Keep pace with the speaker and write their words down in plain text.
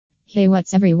Hey,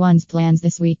 what's everyone's plans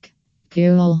this week?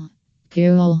 Cool.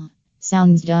 Cool.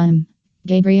 Sounds dumb.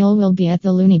 Gabriel will be at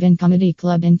the Looney Bin Comedy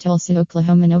Club in Tulsa,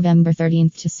 Oklahoma, November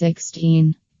 13th to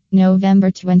 16th. November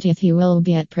 20th, he will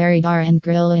be at Prairie Bar and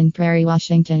Grill in Prairie,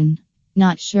 Washington.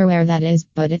 Not sure where that is,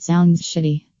 but it sounds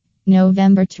shitty.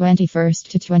 November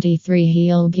 21st to 23,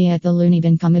 he'll be at the Looney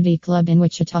Bin Comedy Club in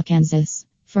Wichita, Kansas.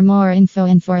 For more info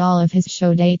and for all of his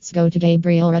show dates, go to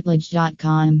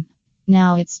GabrielRutledge.com.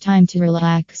 Now it's time to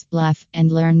relax, laugh,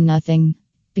 and learn nothing.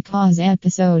 Because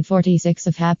episode 46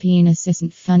 of Happiness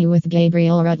Isn't Funny with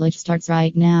Gabriel Rutledge starts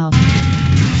right now.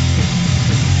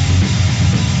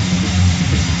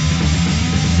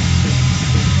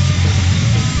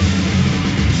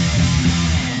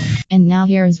 And now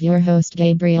here's your host,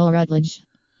 Gabriel Rutledge.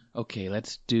 Okay,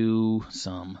 let's do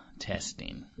some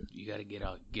testing. You gotta get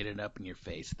it up in your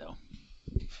face, though.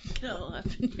 Get all up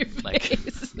in your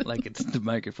face. Like it's the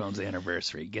microphone's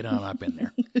anniversary. Get on up in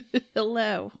there.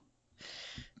 Hello.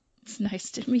 It's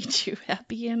nice to meet you.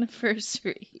 Happy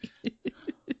anniversary.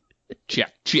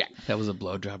 Check, check. That was a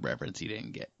blowjob reference you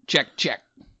didn't get. Check, check.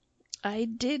 I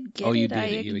did get You it. did I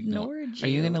it. You ignored you. Are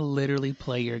you gonna literally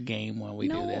play your game while we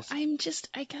do this? No,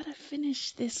 I gotta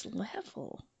finish this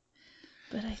level.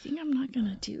 But I think I'm not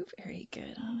gonna do very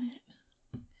good on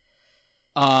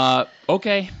it.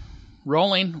 Okay.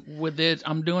 Rolling with this.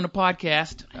 I'm doing a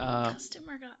podcast. My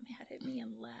customer got mad at me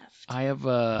and left. I have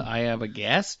a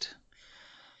guest.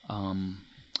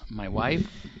 My wife.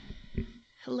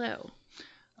 Hello.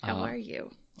 How are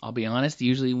you? I'll be honest.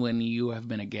 Usually, when you have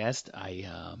been a guest,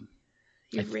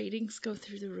 Your ratings go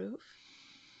through the roof?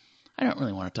 I don't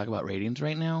really want to talk about ratings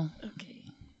right now. Okay.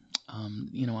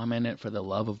 I'm in it for the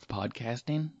love of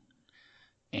podcasting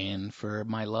and for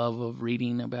my love of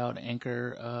reading about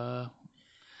Anchor,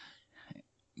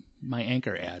 my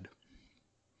Anchor ad.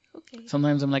 Okay.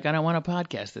 Sometimes I'm like, I don't want a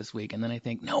podcast this week. And then I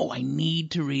think, no, I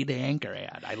need to read the Anchor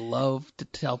ad. I love to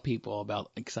tell people about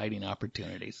exciting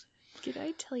opportunities. Can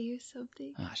I tell you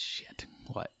something? Ah, shit.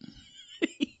 What?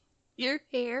 Your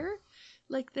hair,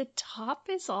 like the top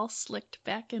is all slicked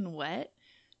back and wet,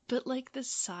 but like the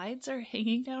sides are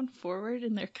hanging down forward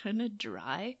and they're kind of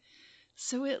dry.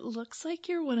 So it looks like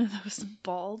you're one of those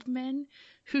bald men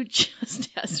who just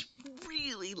has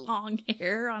really long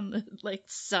hair on the like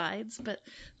sides, but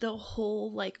the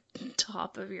whole like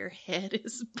top of your head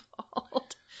is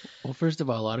bald. Well, first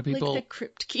of all, a lot of people, like the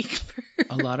Crypt Keeper.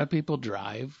 A lot of people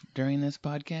drive during this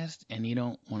podcast, and you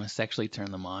don't want to sexually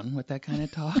turn them on with that kind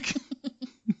of talk.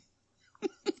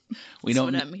 We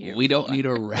don't need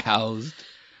aroused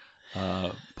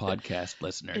podcast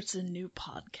listeners. It's a new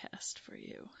podcast for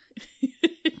you.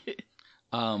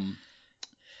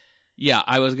 Yeah,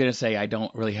 I was gonna say I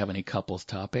don't really have any couples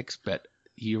topics, but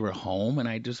you were home, and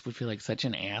I just would feel like such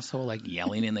an asshole, like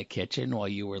yelling in the kitchen while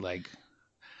you were like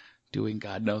doing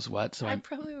God knows what. So I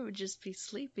probably would just be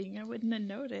sleeping. I wouldn't have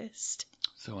noticed.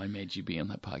 So I made you be in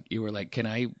the podcast. You were like, "Can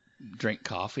I drink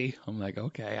coffee?" I'm like,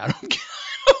 "Okay, I don't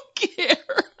care."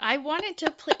 I wanted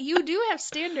to play. You do have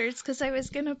standards because I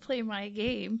was going to play my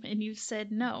game and you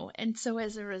said no. And so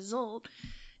as a result,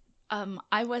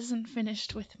 I wasn't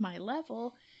finished with my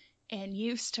level and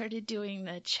you started doing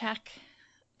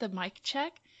the mic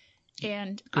check.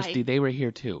 And Christy, they were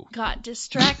here too. Got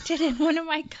distracted and one of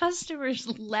my customers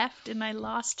left and I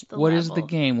lost the level. What is the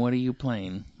game? What are you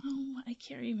playing? Oh, I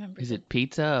can't remember. Is it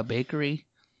pizza, a bakery?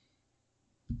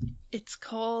 It's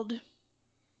called...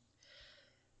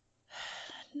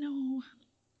 No.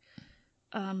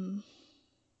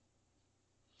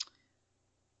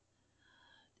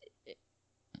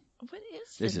 What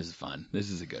is this? This is fun. This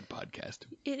is a good podcast.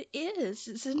 It is,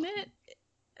 isn't it?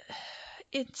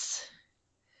 It's...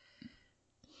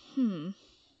 Well,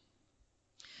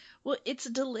 it's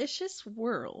Delicious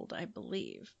World, I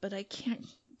believe, but I can't...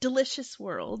 Delicious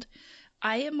World.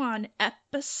 I am on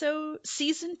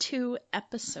season 2,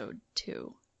 episode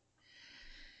 2.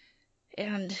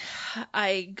 And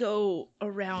I go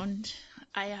around,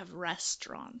 I have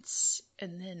restaurants,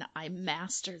 and then I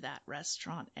master that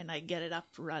restaurant, and I get it up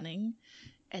running,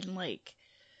 and like,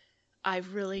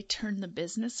 I've really turned the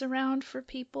business around for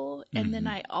people, and then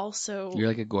I also... You're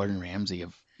like a Gordon Ramsay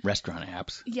of restaurant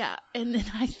apps. Yeah, and then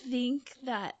I think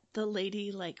that the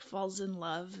lady like falls in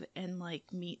love and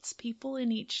like meets people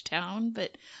in each town,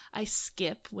 but I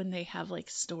skip when they have like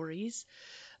stories.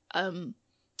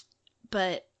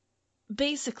 But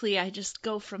basically I just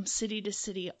go from city to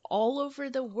city all over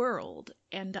the world,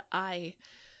 and I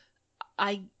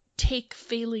take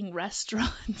failing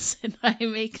restaurants and I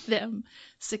make them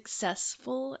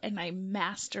successful, and I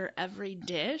master every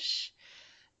dish,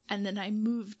 and then I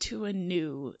move to a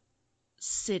new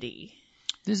city.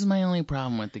 This is my only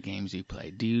problem with the games you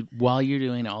play. While you're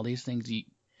doing all these things,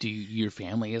 your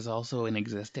family is also in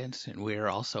existence, and we're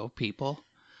also people?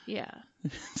 Yeah.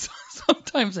 So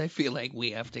sometimes I feel like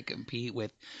we have to compete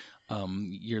with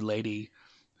your lady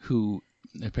who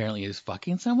apparently is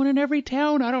fucking someone in every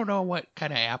town. I don't know what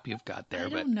kind of app you've got there, I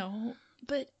but don't know,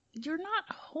 but you're not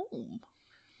home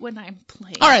when I'm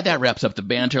playing. all right, that wraps up the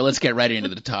banter. Let's get right into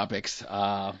the topics,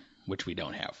 which we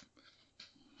don't have.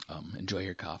 Enjoy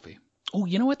your coffee. Oh,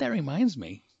 you know what that reminds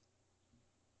me?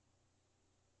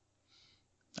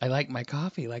 I like my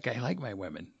coffee like I like my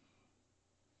women.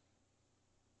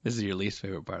 This is your least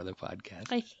favorite part of the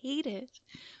podcast. I hate it.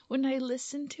 When I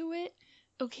listen to it,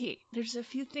 okay, there's a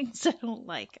few things I don't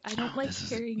like. I don't like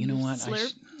hearing you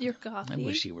slurp your coffee. I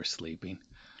wish you were sleeping.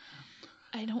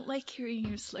 I don't like hearing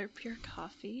you slurp your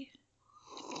coffee.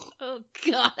 Oh,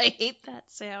 God, I hate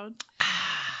that sound.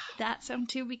 That sound,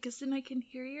 too, because then I can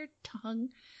hear your tongue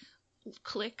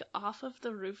click off of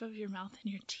the roof of your mouth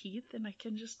and your teeth, and I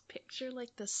can just picture,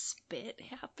 like, the spit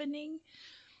happening.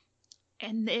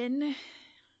 And then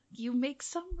you make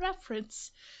some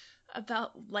reference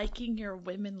about liking your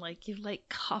women like you like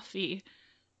coffee.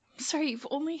 I'm sorry, you've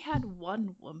only had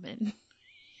one woman,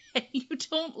 and you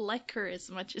don't like her as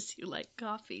much as you like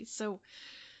coffee, so...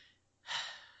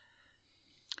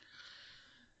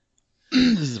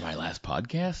 This is my last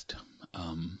podcast.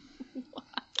 Why?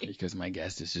 Because my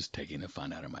guest is just taking the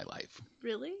fun out of my life.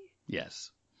 Really?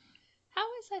 Yes. How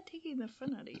is that taking the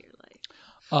fun out of your life?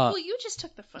 Well, you just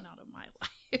took the fun out of my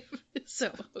life.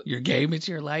 So your game is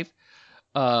your life.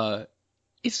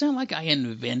 It's not like I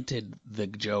invented the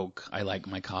joke. I like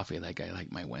my coffee like I like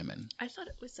my women. I thought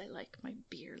it was I like my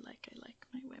beer like I like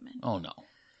my women. Oh no,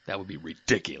 that would be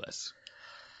ridiculous.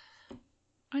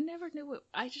 I never knew it.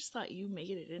 I just thought you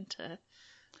made it into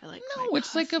I like my No,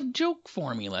 it's coffee. like a joke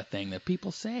formula thing that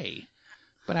people say.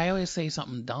 But I always say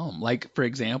something dumb. Like, for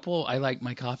example, I like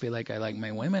my coffee like I like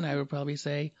my women. I would probably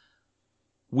say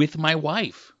with my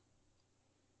wife.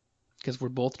 Because we're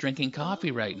both drinking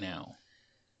coffee right now.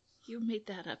 You made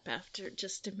that up after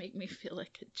just to make me feel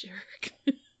like a jerk.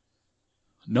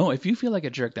 No, if you feel like a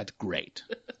jerk, that's great.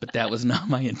 But that was not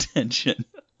my intention.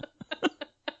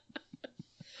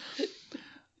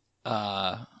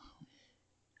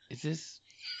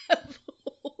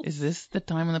 Is this the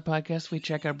time in the podcast we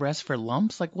check our breasts for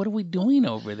lumps? Like, what are we doing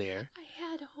over there? I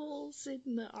had holes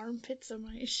in the armpits of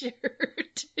my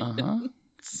shirt. Uh-huh.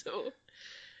 So...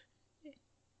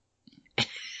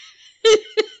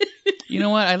 You know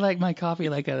what? I like my coffee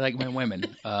like I like my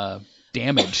women.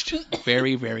 Damaged.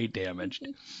 Very, very damaged.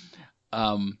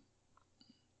 And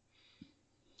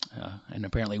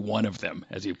apparently one of them,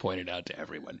 as you pointed out to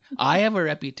everyone. I have a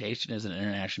reputation as an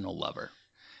international lover,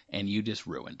 and you just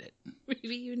ruined it.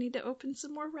 Maybe you need to open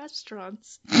some more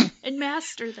restaurants and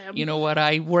master them. You know what?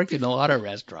 I worked in a lot of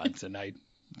restaurants, and I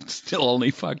still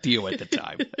only fucked you at the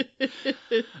time.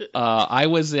 I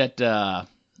was at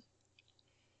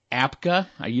APCA.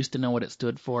 I used to know what it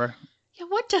stood for. Yeah,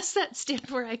 what does that stand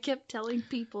for? I kept telling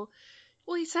people,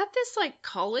 well, is that this, like,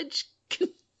 college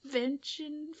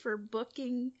convention for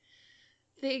booking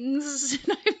things?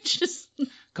 And I'm just...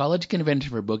 College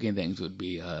convention for booking things would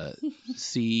be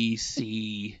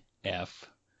CCFBT.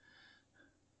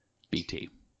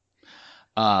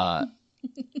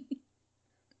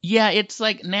 Yeah, it's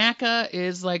like NACA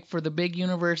is like for the big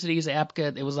universities.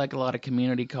 APCA, it was like a lot of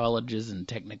community colleges and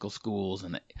technical schools,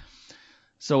 and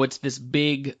so it's this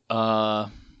big. It's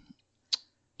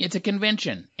a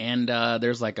convention, and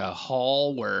there's like a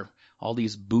hall where all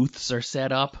these booths are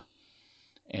set up,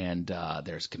 and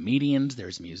there's comedians,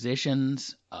 there's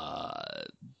musicians,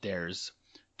 there's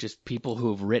just people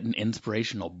who have written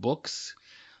inspirational books.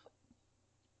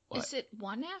 What? Is it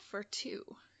one F or two?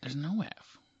 There's no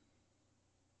F.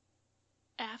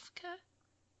 AFCA?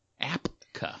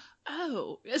 APCA.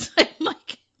 Oh, it's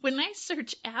like when I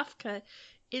search AFCA,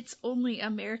 it's only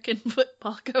American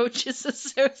Football Coaches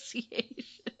Association.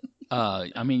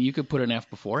 I mean, you could put an F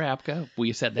before APCA.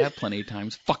 We said that plenty of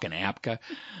times. Fucking APCA.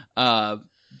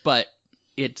 But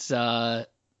it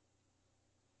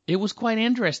was quite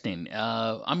interesting.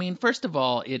 I mean, first of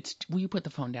all, will you put the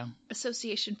phone down?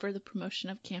 Association for the Promotion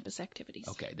of Campus Activities.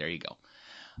 Okay, there you go.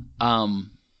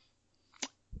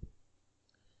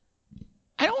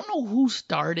 I don't know who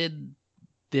started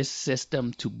this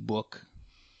system to book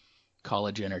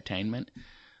college entertainment,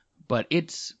 but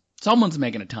someone's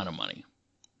making a ton of money.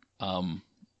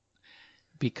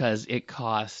 Because it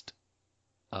cost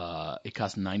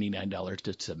 $99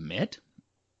 to submit.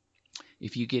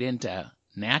 If you get into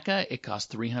NACA, it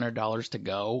costs $300 to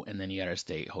go, and then you gotta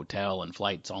stay hotel and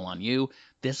flights all on you.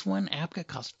 This one, APCA,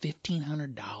 costs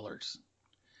 $1,500.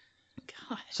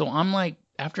 God. So I'm like,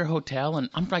 after hotel, and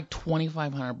I'm like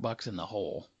 $2,500 in the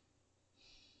hole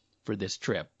for this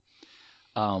trip.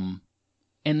 And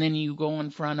then you go in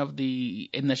front of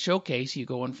in the showcase, you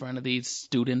go in front of these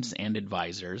students and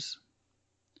advisors,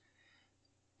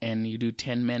 and you do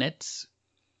 10 minutes,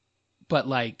 but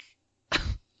like,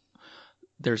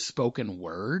 there's spoken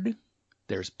word,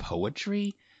 there's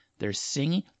poetry, there's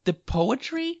singing. The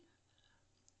poetry,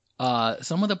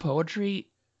 some of the poetry,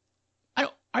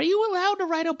 are you allowed to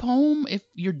write a poem if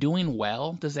you're doing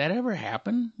well? Does that ever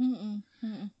happen?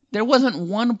 Mm-mm. There wasn't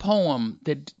one poem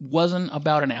that wasn't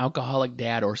about an alcoholic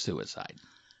dad or suicide.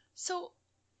 So,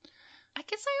 I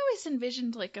guess I always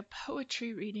envisioned like a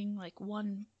poetry reading, like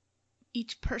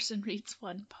each person reads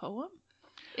one poem.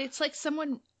 It's like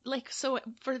someone, like, so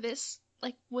for this,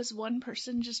 like, was one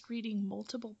person just reading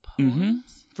multiple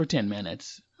poems? For 10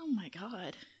 minutes. Oh my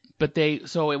God. But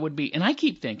so it would be, and I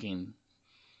keep thinking,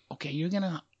 okay,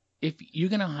 if you're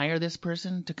gonna hire this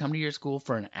person to come to your school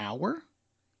for an hour,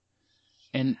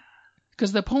 and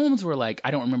because the poems were like,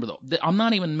 I don't remember I'm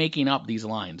not even making up these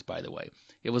lines, by the way.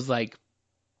 It was like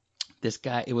this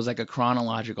guy. It was like a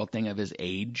chronological thing of his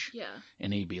age. Yeah.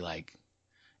 And he'd be like,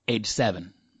 age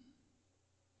 7.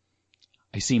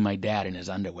 I see my dad in his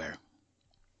underwear.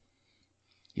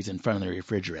 He's in front of the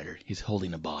refrigerator. He's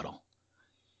holding a bottle.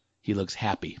 He looks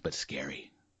happy but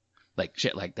scary. Like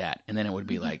shit like that. And then it would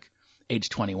be like, age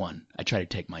 21. I try to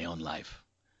take my own life.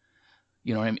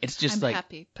 You know what I mean? It's just I'm like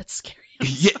happy but scary.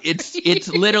 yeah, it's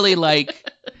literally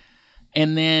like,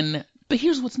 and then, but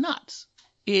here's what's nuts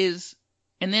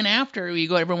and then after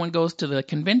everyone goes to the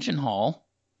convention hall,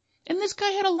 and this guy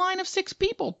had a line of 6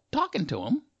 people talking to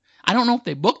him. I don't know if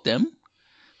they booked him,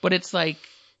 but it's like,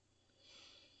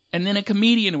 and then a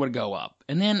comedian would go up,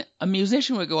 and then a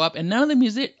musician would go up, and none of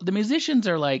the musicians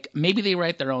are like, maybe they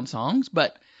write their own songs,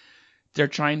 but they're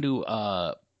trying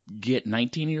to get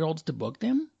 19-year-olds to book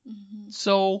them. Mm-hmm.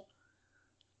 So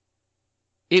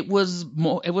it was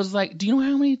like, do you know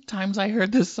how many times I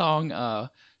heard this song,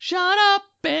 shut up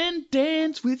and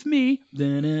dance with me,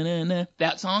 da-na-na-na,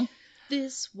 that song?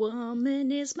 This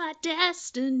woman is my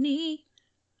destiny.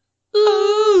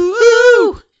 Ooh,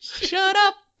 ooh, shut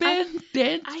up and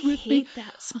dance with me. I hate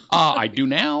that song. I do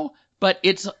now, but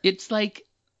it's like,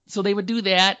 so they would do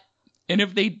that, and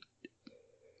if they,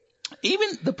 even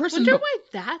the person, Wonder why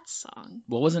that song.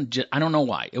 well, wasn't just, I don't know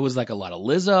why. It was like a lot of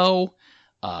Lizzo.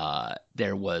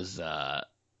 There was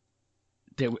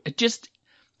just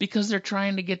because they're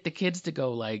trying to get the kids to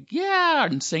go like, yeah,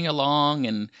 and sing along,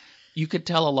 and you could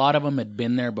tell a lot of them had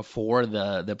been there before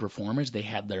the performers. They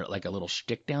had their like a little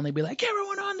shtick down. They'd be like,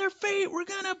 everyone on their feet, we're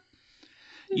gonna,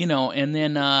 and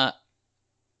then I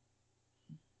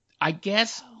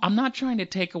guess I'm not trying to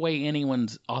take away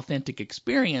anyone's authentic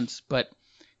experience, but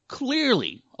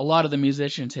clearly a lot of the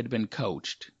musicians had been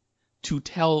coached to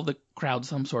tell the crowd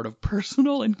some sort of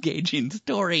personal, engaging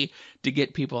story to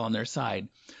get people on their side.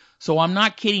 So I'm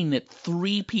not kidding that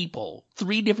 3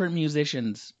 different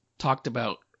musicians talked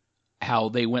about how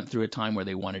they went through a time where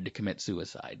they wanted to commit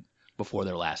suicide before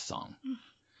their last song.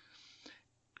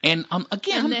 And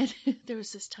again, and then there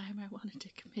was this time I wanted to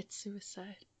commit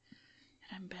suicide,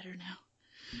 and I'm better now.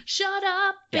 Shut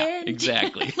up, yeah, and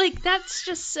exactly. like that's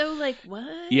just so like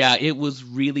what? Yeah, it was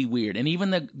really weird. And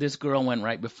even this girl went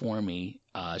right before me.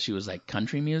 She was like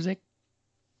country music,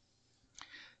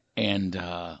 and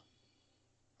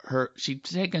she'd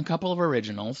taken a couple of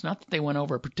originals. Not that they went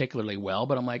over particularly well,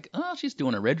 but I'm like, oh, she's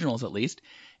doing originals at least.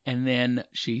 And then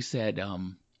she said,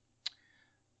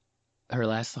 her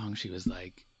last song, she was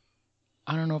like,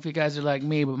 I don't know if you guys are like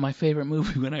me, but my favorite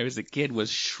movie when I was a kid was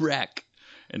Shrek.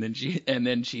 And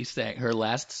then she sang, her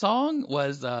last song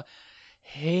was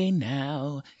Hey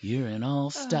Now, You're an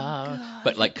All-Star. Oh,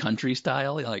 but like country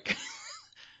style, like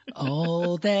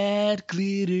all that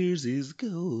glitters is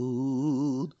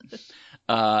gold.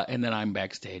 And then I'm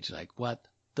backstage like, what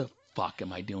the fuck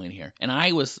am I doing here? And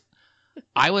I was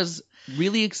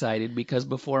really excited because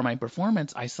before my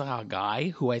performance, I saw a guy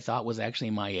who I thought was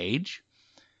actually my age.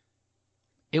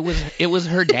 It was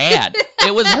her dad.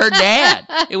 It was her dad.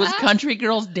 It was Country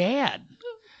Girl's dad.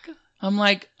 I'm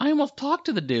like, I almost talked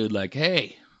to the dude like,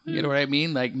 hey, you know what I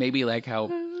mean? Like maybe like how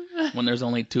when there's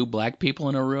only 2 black people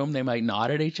in a room, they might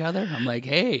nod at each other. I'm like,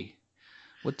 hey,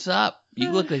 what's up?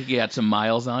 You look like you got some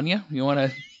miles on you. You want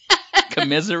to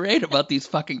commiserate about these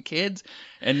fucking kids?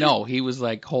 And no, he was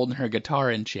like holding her guitar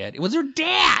and shit. It was her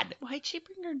dad. Why'd she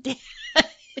bring her dad?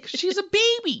 She's a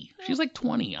baby. She's like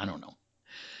 20. I don't know.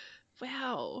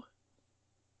 Wow.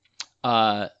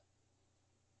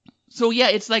 So yeah,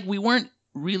 it's like we weren't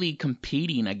really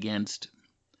competing against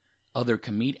other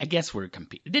I guess we're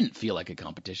competing. It didn't feel like a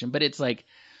competition, but it's like,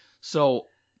 So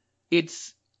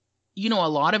it's, a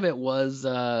lot of it was,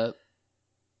 there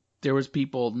was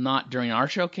people not during our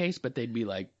showcase, but they'd be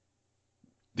like,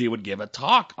 they would give a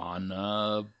talk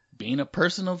on being a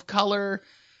person of color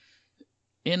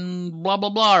in blah, blah,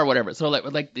 blah, or whatever. So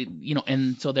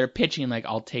and so they're pitching like,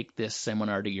 I'll take this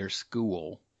seminar to your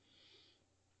school.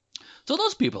 So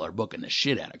those people are booking the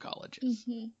shit out of colleges.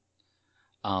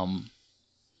 Mm-hmm.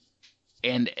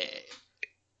 And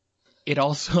it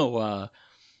also,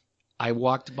 I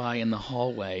walked by in the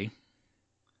hallway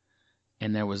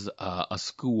and there was a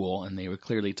school and they were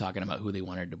clearly talking about who they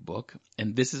wanted to book.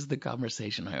 And this is the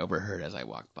conversation I overheard as I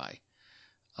walked by.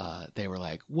 They were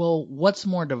like, well, what's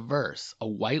more diverse, a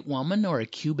white woman or a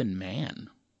Cuban man?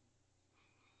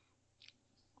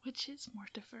 Which is more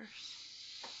diverse?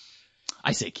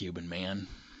 I say Cuban man.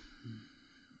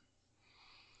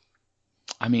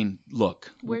 I mean,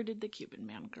 look. Where did the Cuban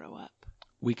man grow up?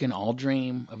 We can all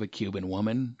dream of a Cuban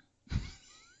woman.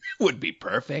 Would be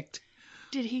perfect.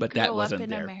 Did he but that grow up wasn't in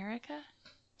there. America?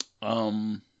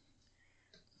 I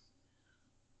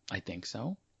think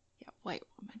so. Yeah, white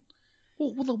woman.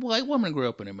 Well, the white woman grew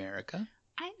up in America.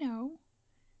 I know.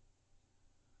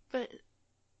 But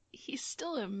he's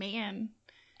still a man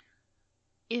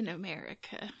in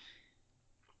America.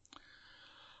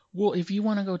 Well, if you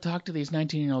want to go talk to these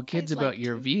 19-year-old kids I'd about like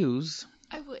your to. views,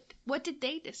 I would. What did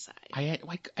they decide? I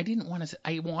didn't want to.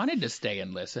 I wanted to stay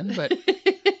and listen, but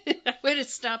I would have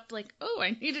stopped like, oh,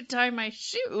 I need to tie my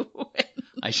shoe.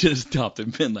 I should have stopped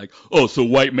and been like, oh, so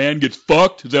white man gets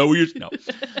fucked? Is that what you're? No.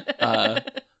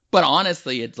 But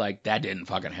honestly, it's like that didn't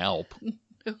fucking help.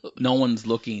 No one's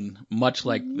looking, much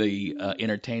like the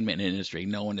entertainment industry.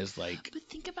 No one is like. But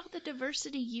think about the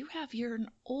diversity you have. You're an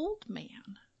old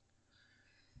man.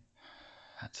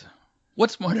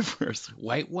 What's more diverse,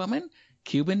 white woman,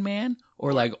 Cuban man,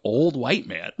 or like old white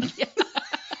man? Yeah.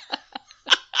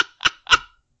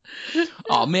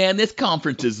 Oh man, this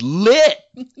conference is lit.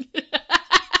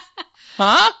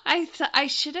 Huh? I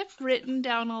should have written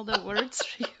down all the words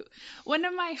for you. One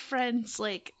of my friends,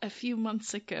 like a few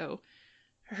months ago,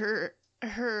 her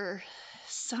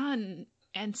son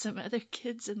and some other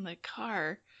kids in the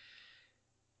car.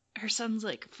 Her son's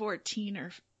like 14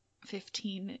 or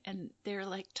 15, and they're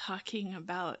like talking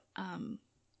about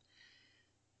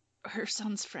her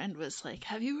son's friend was like,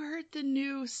 have you heard the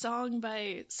new song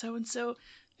by so and so?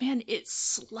 Man, it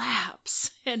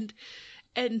slaps. And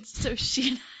so she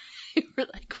and I were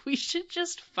like, we should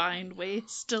just find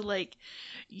ways to like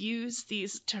use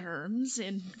these terms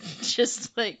and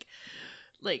just like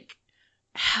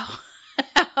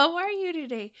how are you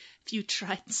today? If you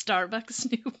tried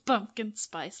Starbucks new pumpkin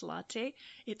spice latte,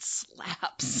 it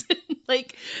slaps.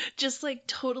 Like just like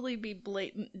totally be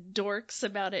blatant dorks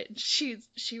about it. She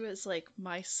was like,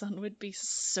 my son would be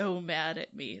so mad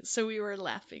at me. So we were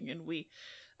laughing, and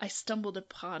I stumbled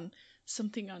upon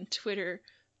something on Twitter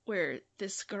where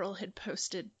this girl had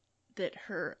posted that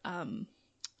her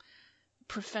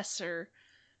professor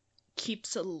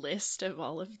keeps a list of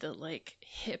all of the like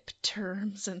hip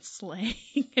terms and slang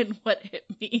and what it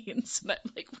means. And I'm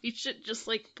like, we should just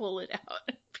like pull it out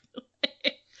and be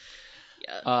like,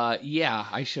 yeah. Yeah,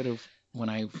 I should have, when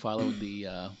I followed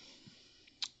the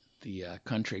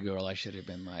country girl, I should have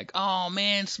been like, oh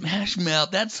man, Smash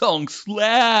Mouth, that song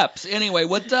slaps. Anyway,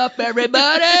 what's up,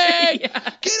 everybody?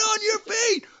 Yeah. Get on your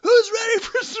feet. Who's ready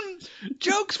for some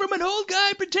jokes from an old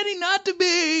guy pretending not to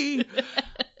be?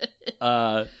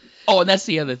 Oh, and that's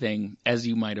the other thing, as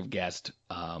you might have guessed,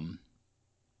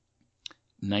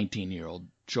 19-year-old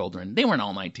children, they weren't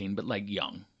all 19, but like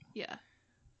young. Yeah.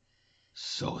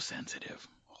 So sensitive.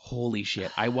 Holy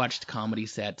shit. I watched comedy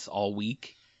sets all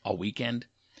weekend,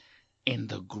 and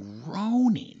the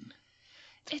groaning.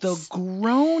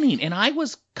 And I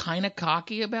was kind of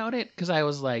cocky about it, because I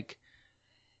was like,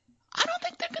 I don't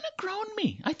think they're going to groan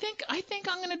me. I think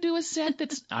I'm going to do a set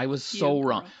that's... I was so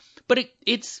wrong. But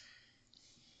it's...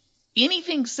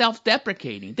 anything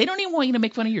self-deprecating. They don't even want you to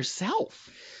make fun of yourself.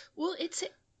 Well, it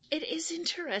is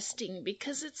interesting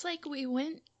because it's like we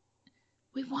wanted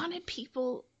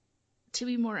people to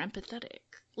be more empathetic.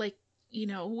 Like,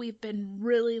 we've been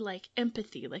really like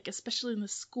empathy, like especially in the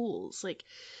schools, like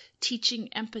teaching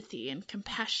empathy and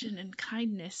compassion and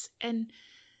kindness. And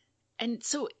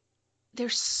so they're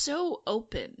so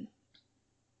open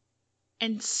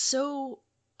and so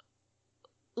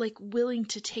like willing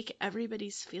to take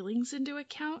everybody's feelings into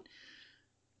account,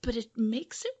 but it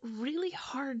makes it really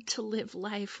hard to live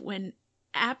life when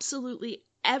absolutely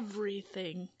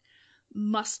everything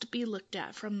must be looked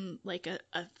at from like a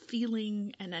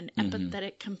feeling and an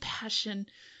empathetic compassion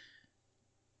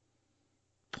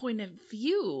point of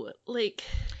view. Like,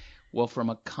 well, from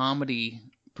a comedy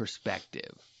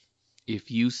perspective,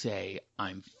 if you say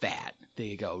I'm fat,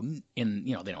 they go, and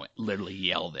they don't literally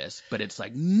yell this, but it's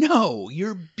like, no,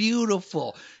 you're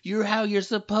beautiful. You're how you're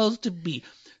supposed to be.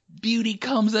 Beauty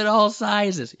comes in all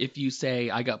sizes. If you say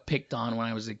I got picked on when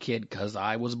I was a kid because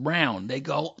I was brown, they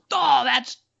go, oh,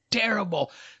 that's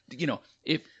terrible.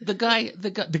 If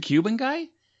the Cuban guy,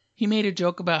 he made a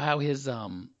joke about how his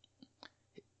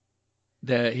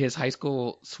high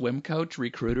school swim coach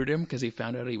recruited him because he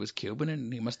found out he was Cuban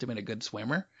and he must have been a good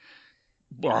swimmer.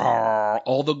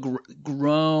 All the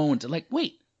groans. Like,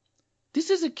 wait, this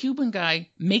is a Cuban guy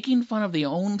making fun of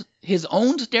his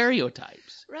own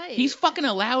stereotypes. Right. He's fucking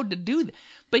allowed to do that.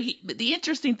 But the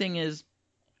interesting thing is,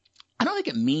 I don't think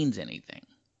it means anything.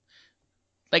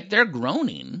 Like, they're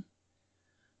groaning,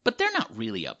 but they're not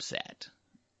really upset.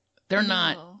 They're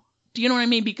not. Do you know what I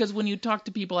mean? Because when you talk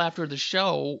to people after the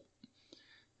show,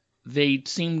 they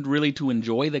seemed really to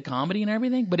enjoy the comedy and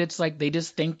everything, but it's like they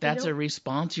just think that's a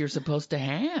response you're supposed to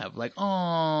have. Like,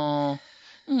 oh,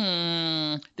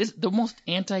 the most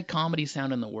anti-comedy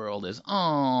sound in the world is,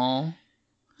 oh.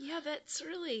 Yeah, that's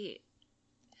really,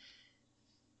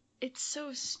 it's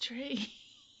so strange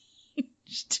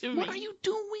to me. What are you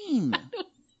doing?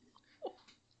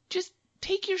 Just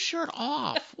take your shirt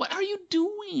off. What are you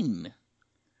doing?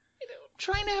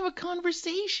 Trying to have a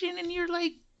conversation and you're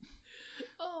like,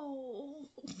 oh.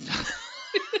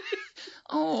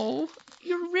 Oh,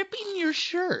 you're ripping your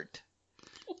shirt.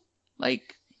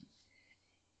 Like,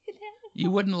 you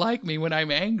wouldn't like me when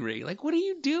I'm angry. Like, what are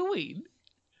you doing?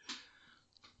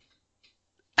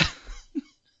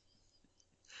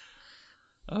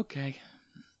 Okay.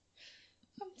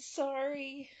 I'm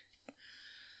sorry.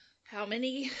 How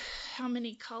many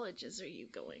colleges are you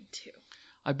going to?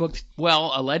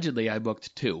 Allegedly I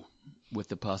booked 2 with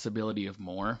the possibility of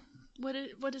more. What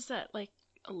is that, like,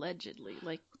 allegedly?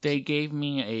 Like, they gave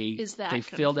me they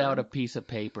filled out a piece of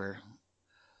paper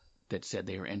that said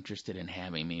they were interested in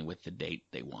having me with the date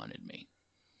they wanted me.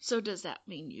 So does that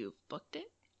mean you've booked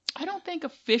it? I don't think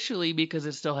officially, because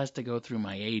it still has to go through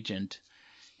my agent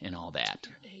and all that.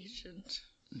 Your agent.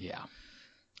 Yeah.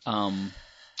 I'm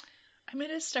going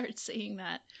to start saying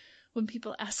that when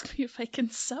people ask me if I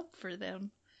can sub for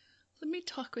them. Let me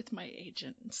talk with my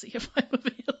agent and see if I'm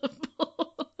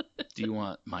available. Do you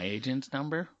want my agent's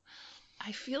number?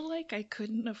 I feel like I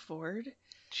couldn't afford.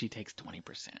 She takes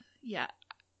 20%. Yeah.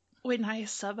 When I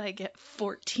sub, I get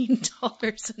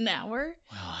 $14 an hour.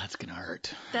 Well, that's going to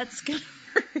hurt. That's going to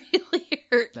really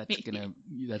hurt me.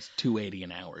 That's $2.80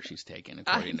 an hour she's taking,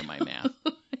 according to my math.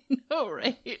 I know,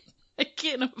 right? I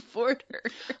can't afford her.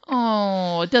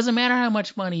 Oh, it doesn't matter how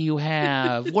much money you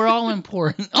have. We're all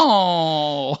important.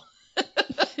 Oh.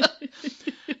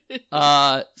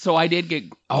 So I did get,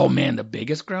 oh man, the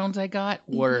biggest groans I got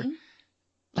were,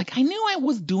 like, I knew I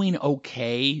was doing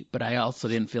okay, but I also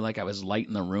didn't feel like I was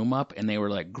lighting the room up, and they were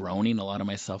like groaning a lot of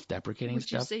my self-deprecating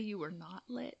stuff. Would you say you were not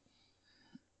lit?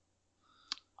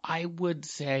 I would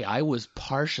say I was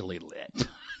partially lit.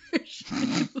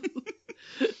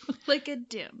 Like a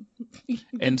dim.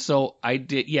 And so I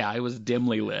did, yeah, I was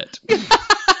dimly lit.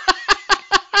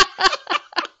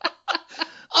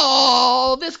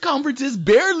 Oh, this conference is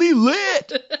barely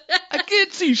lit. I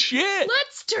can't see shit.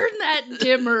 Let's turn that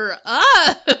dimmer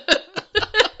up.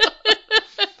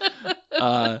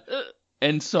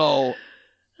 And so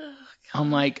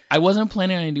I'm like, I wasn't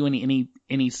planning on doing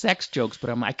any sex jokes, but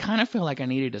I kind of feel like I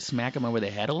needed to smack him over the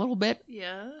head a little bit.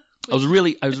 Yeah. I was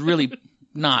really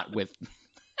not with.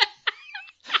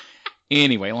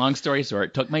 Anyway, long story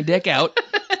short, took my dick out.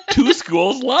 2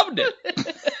 schools loved it.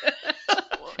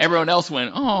 Everyone else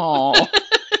went, oh.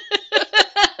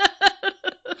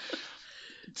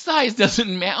 Size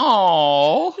doesn't matter.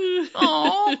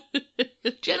 Oh.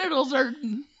 Genitals are.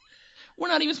 We're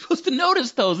not even supposed to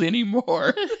notice those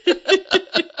anymore.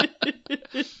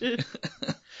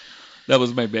 That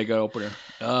was my big opener.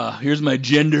 Here's my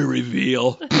gender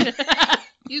reveal.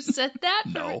 You said that?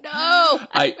 No. No.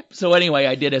 So anyway,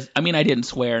 I didn't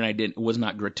swear, and it was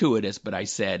not gratuitous, but I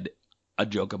said a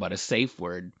joke about a safe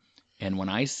word. And when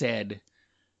I said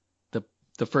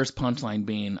the first punchline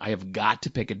being, I have got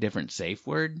to pick a different safe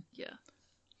word. Yeah.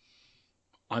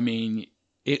 I mean,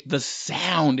 the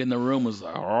sound in the room was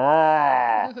like,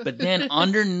 oh. But then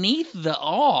underneath the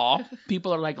awe,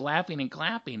 people are like laughing and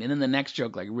clapping. And then the next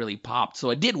joke like really popped. So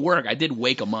it did work. I did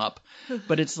wake them up.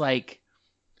 But it's like,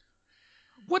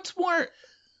 what's more,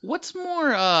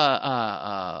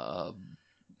 not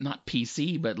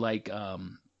PC, but like,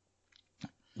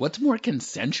 what's more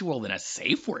consensual than a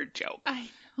safe word joke? I know.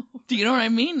 Do you know what I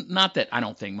mean? Not that I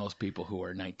don't think most people who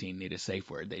are 19 need a safe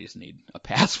word. They just need a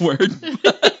password.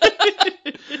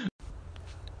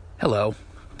 Hello.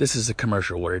 This is a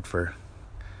commercial word for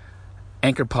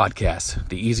Anchor Podcasts,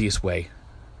 the easiest way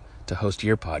to host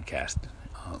your podcast.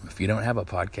 If you don't have a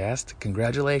podcast,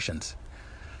 congratulations.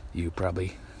 You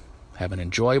probably have an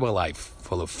enjoyable life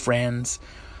full of friends,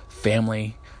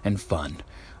 family, and fun.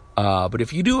 But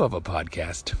if you do have a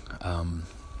podcast,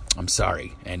 I'm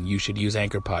sorry, and you should use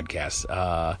Anchor Podcasts.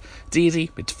 It's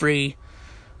easy, it's free.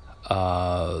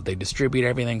 They distribute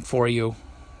everything for you.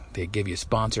 They give you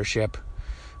sponsorship,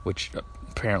 which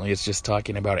apparently is just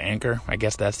talking about Anchor. I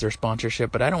guess that's their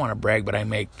sponsorship, but I don't want to brag, but I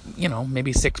make,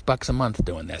 maybe $6 a month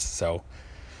doing this, so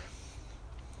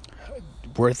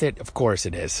worth it? Of course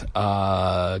it is.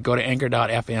 Go to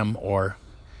anchor.fm or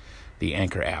the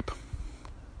Anchor app.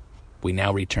 We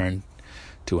now return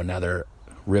to another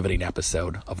riveting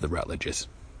episode of the Rutledges.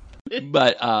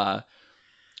 But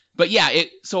yeah,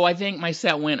 so I think my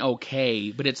set went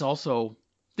okay, but it's also,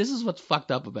 this is what's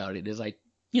fucked up about it, is I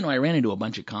ran into a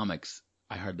bunch of comics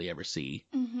I hardly ever see.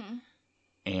 Mm-hmm.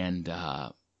 And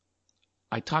I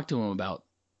talked to him about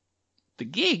the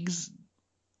gigs.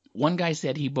 One guy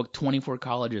said he booked 24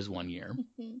 colleges one year,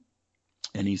 Mm-hmm.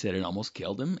 and he said it almost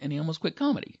killed him, and he almost quit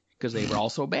comedy because they were all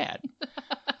so bad.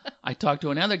 I talked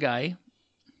to another guy,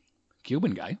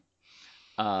 Cuban guy,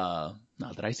 not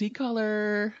that I see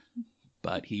color,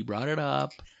 but he brought it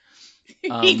up.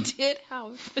 He did. How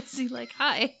was he like,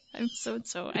 hi, I'm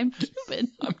so-and-so. I'm Cuban.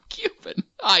 I'm Cuban.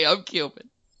 Hi, I'm Cuban.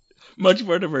 Much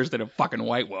more diverse than a fucking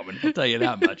white woman, I'll tell you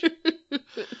that much.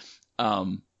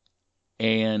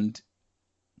 And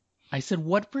I said,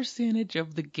 what percentage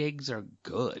of the gigs are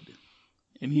good?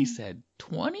 And he said,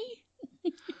 20?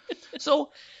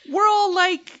 So we're all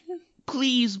like,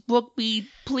 please book me.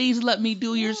 Please let me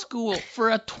do your school for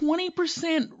a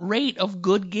 20% rate of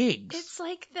good gigs. It's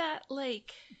like that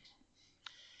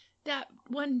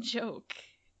one joke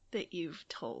that you've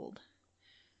told.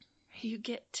 You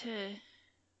get to,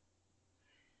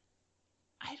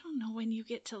 I don't know, when you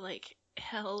get to like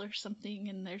hell or something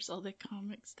and there's all the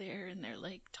comics there and they're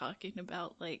like talking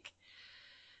about like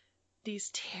these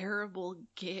terrible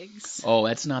gigs. Oh,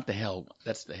 that's not the hell.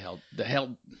 That's the hell. The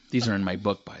hell. These are in my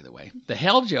book, by the way. The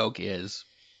hell joke is,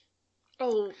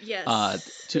 Oh,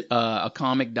 yes. a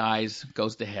comic dies,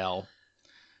 goes to hell.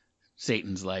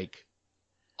 Satan's like,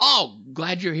 oh,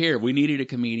 glad you're here. We needed a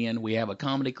comedian. We have a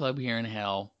comedy club here in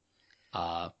hell.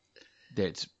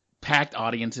 That's packed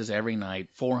audiences every night,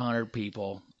 400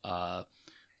 people. The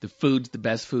food's the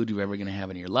best food you're ever going to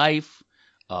have in your life.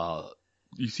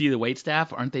 You see the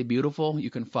waitstaff? Aren't they beautiful? You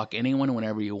can fuck anyone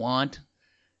whenever you want.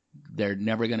 They're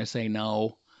never going to say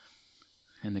no.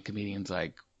 And the comedian's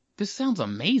like, this sounds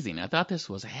amazing. I thought this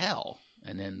was hell.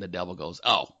 And then the devil goes,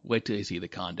 oh, wait till you see the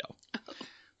condo.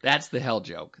 That's the hell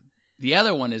joke. The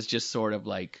other one is just sort of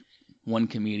like one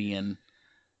comedian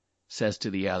says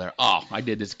to the other, oh, I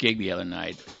did this gig the other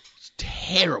night. It's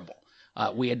terrible.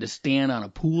 We had to stand on a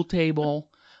pool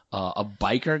table. A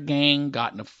biker gang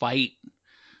got in a fight.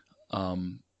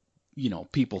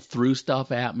 People threw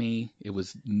stuff at me. It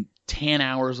was 10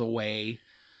 hours away.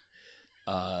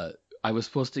 I was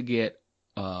supposed to get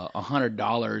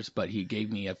 $100, but he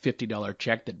gave me a $50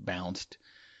 check that bounced.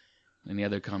 And the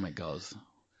other comic goes,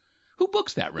 who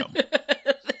books that room?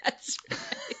 That's right.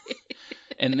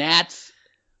 And that's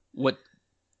what,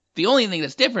 the only thing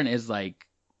that's different is like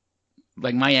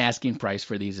my asking price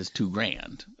for these is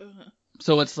 $2,000. Uh-huh.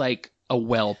 So it's like a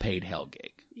well-paid hell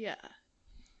gig. Yeah.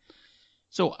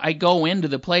 So I go into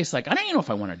the place like, I don't even know if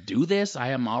I want to do this.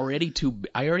 I already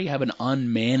have an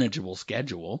unmanageable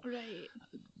schedule. Right.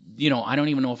 I don't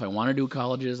even know if I want to do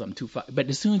colleges. I'm too but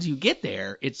as soon as you get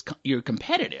there, you're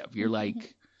competitive. You're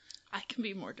like, I can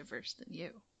be more diverse than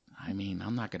you. I mean,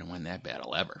 I'm not going to win that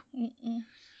battle ever. Mm-mm.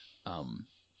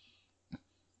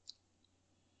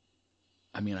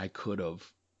 I mean, I could have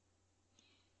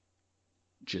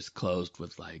just closed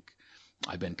with like,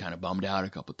 I've been kind of bummed out a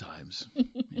couple times,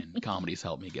 and comedy's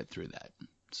helped me get through that.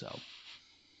 So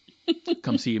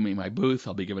come see me in my booth.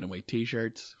 I'll be giving away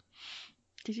T-shirts.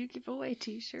 Did you give away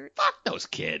T-shirts? Fuck those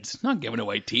kids. Not giving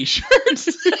away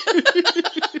T-shirts.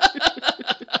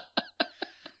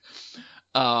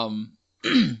 But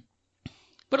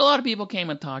a lot of people came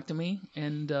and talked to me,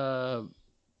 and the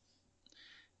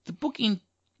booking,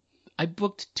 I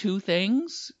booked 2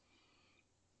 things,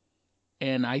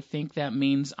 and I think that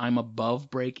means I'm above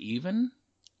break even.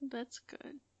 That's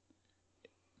good.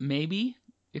 Maybe.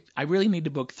 If I really need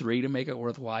to book 3 to make it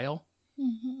worthwhile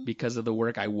because of the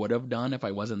work I would have done if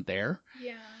I wasn't there.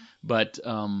 Yeah. But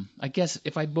I guess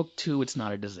if I book 2, it's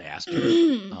not a disaster.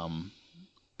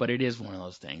 But it is one of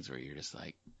those things where you're just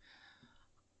like,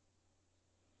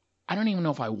 I don't even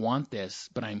know if I want this,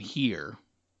 but I'm here,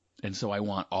 and so I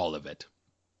want all of it.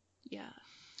 Yeah.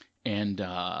 And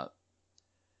I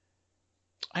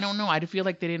don't know. I feel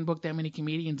like they didn't book that many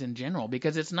comedians in general,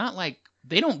 because it's not like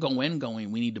they don't go in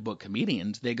going, we need to book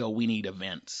comedians. They go, we need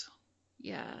events.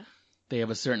 Yeah. They have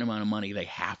a certain amount of money they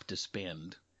have to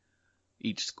spend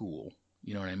each school.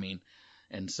 You know what I mean?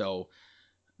 And so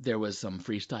there was some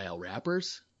freestyle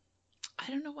rappers I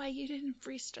don't know why you didn't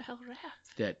freestyle rap.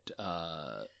 that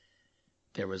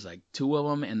there was like 2 of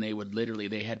them, and they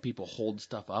had people hold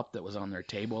stuff up that was on their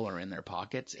table or in their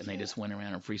pockets, and they just went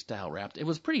around and freestyle rapped. It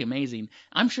was pretty amazing.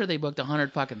 I'm sure they booked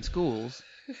 100 fucking schools,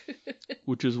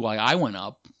 which is why I went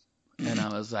up. And I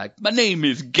was like, my name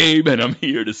is Gabe, and I'm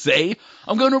here to say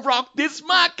I'm going to rock this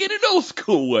mic in an old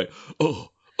school way. Oh.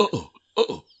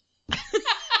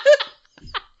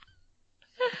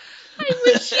 I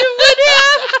wish you would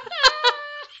have.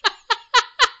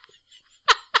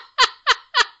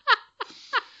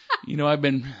 You know, I've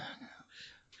been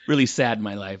really sad in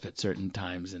my life at certain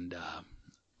times, and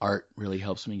art really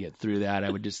helps me get through that.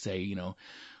 I would just say,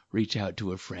 reach out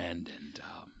to a friend, and,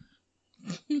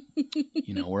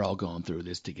 we're all going through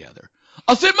this together.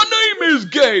 I said, my name is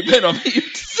Gabe, and I'm here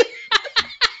to say.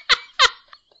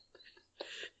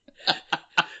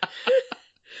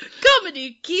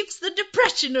 Comedy keeps the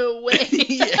depression away.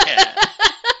 Yeah.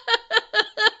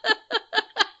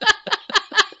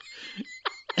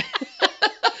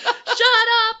 Shut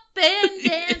up and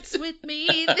dance with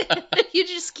me. You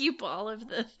just keep all of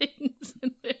the things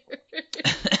in there.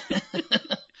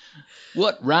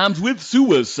 What rhymes with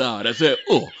suicide? I said,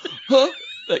 huh?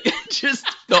 Like, just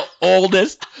the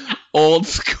oldest, old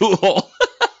school.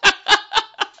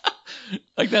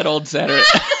 Like that old Saturday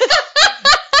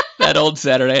Night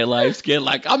Live skit,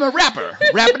 like, I'm a rapper,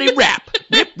 rappity rap,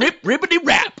 rip, rippity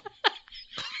rap.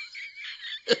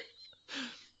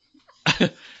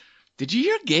 Did you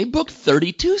hear Gabe booked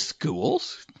 32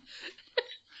 schools?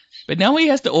 But now he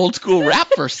has to old school rap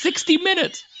for 60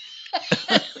 minutes.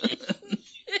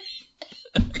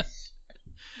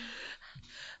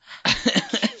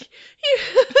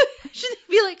 Should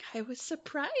be like, I was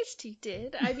surprised he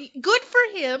did. I mean, good for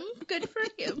him, but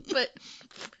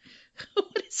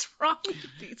what is wrong with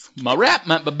these? My rap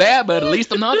might be bad, but at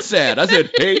least I'm not sad. I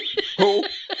said, hey, ho,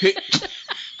 hey.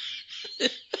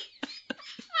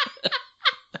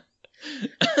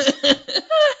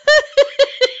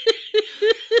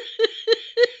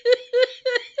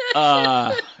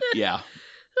 Yeah.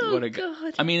 Oh,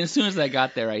 God. I mean, as soon as I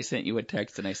got there, I sent you a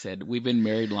text and I said, we've been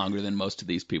married longer than most of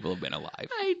these people have been alive.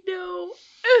 I know.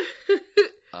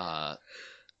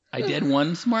 I did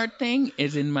one smart thing,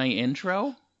 is in my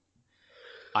intro,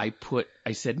 I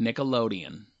said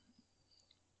Nickelodeon.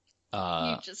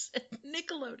 You just said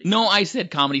Nickelodeon. No, I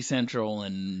said Comedy Central,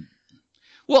 and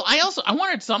well, I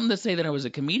wanted something to say that I was a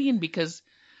comedian, because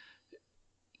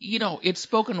it's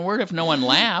spoken word if no one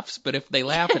laughs, but if they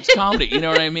laugh, it's comedy. You know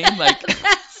what I mean? Like,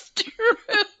 that's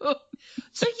true.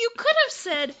 So you could have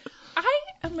said, I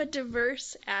am a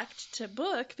diverse act to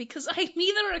book because I'm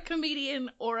either a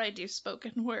comedian or I do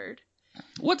spoken word.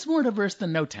 What's more diverse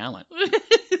than no talent?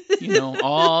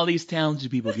 All these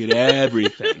talented people get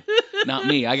everything. Not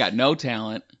me. I got no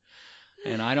talent.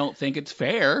 And I don't think it's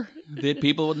fair that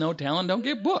people with no talent don't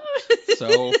get booked.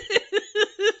 So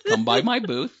come by my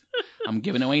booth. I'm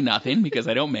giving away nothing because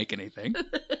I don't make anything.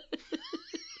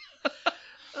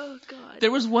 Oh, God. There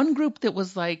was one group that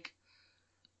was like,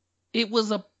 it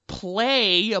was a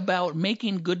play about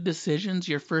making good decisions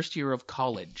your first year of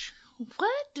college.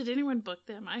 What? Did anyone book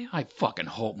them? I fucking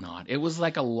hope not. It was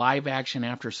like a live action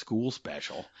after school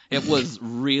special. It was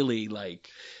really like,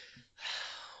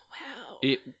 wow.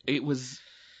 It was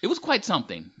quite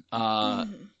something.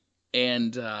 And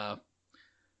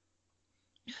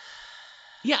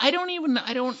yeah, I don't know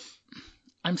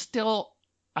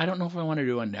if I want to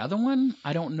do another one.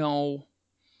 I don't know.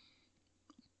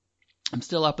 I'm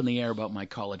still up in the air about my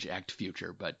college act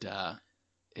future, but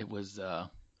it was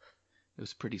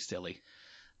pretty silly.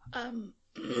 I don't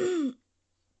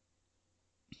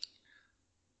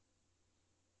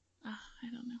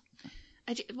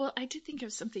know. I did think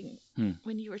of something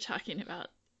when you were talking about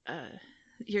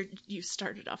you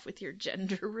started off with your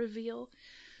gender reveal.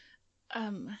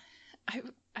 I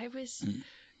was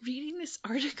reading this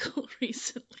article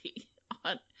recently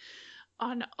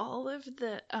on all of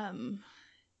the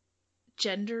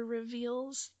gender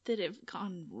reveals that have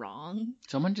gone wrong.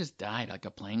 Someone just died, like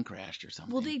a plane crashed or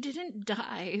something. Well, they didn't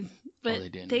die, but they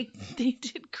didn't. They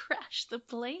did crash the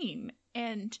plane,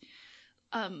 and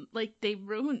they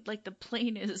ruined, like, the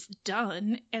plane is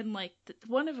done, and like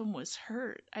one of them was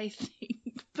hurt, I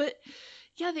think. But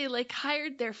yeah, they like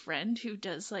hired their friend who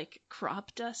does like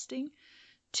crop dusting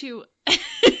to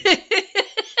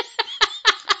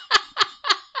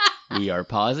We are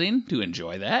pausing to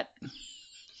enjoy that.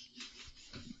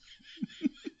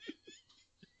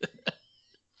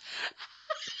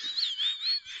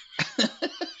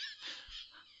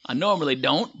 I normally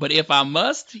don't, but if I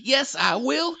must, yes, I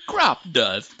will crop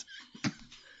dust.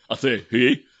 I say,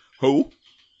 hey, ho.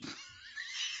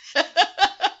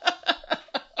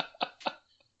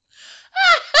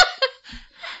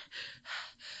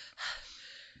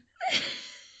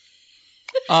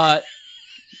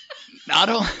 Not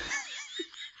only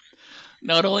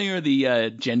not only are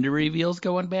the gender reveals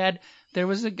going bad, there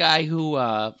was a guy who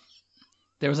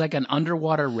there was like an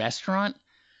underwater restaurant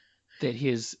that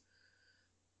his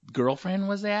girlfriend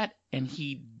was at, and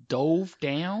he dove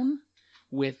down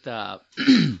with I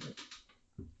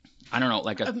don't know,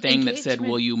 like a thing that said,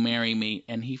 "Will you marry me?"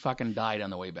 And he fucking died on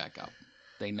the way back up.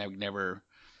 They never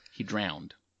he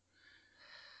drowned.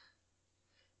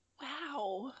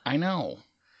 Wow. I know.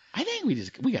 I think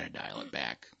we gotta dial it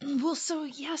back. Well, so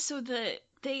yeah, so they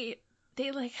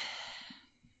like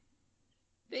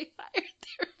they fired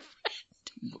their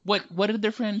friend. What did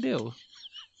their friend do?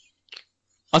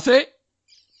 I'll say it.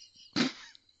 He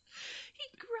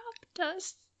crop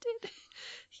dusted.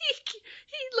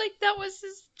 He like that was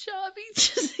his job.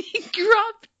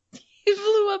 He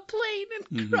flew a plane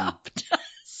and crop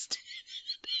dusted.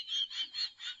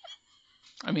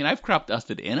 I mean, I've crop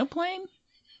dusted in a plane.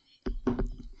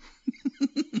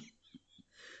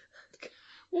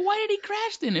 Well, why did he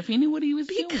crash then if he knew what he was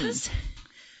doing? Because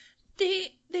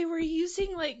they were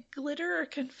using like glitter or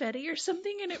confetti or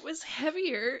something, and it was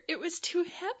heavier. It was too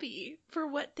heavy for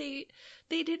what they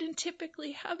didn't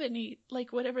typically have any,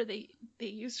 like whatever they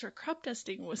used for crop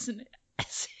dusting wasn't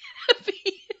as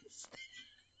heavy as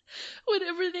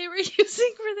whatever they were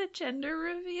using for the gender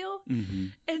reveal. Mm-hmm.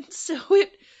 And so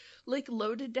it like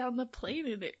loaded down the plane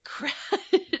and it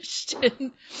crashed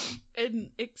and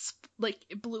it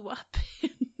blew up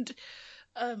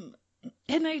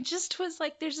and I just was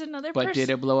like, there's another person. But did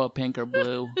it blow up pink or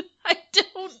blue? I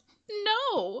don't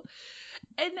know.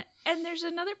 And there's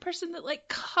another person that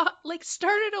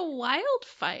started a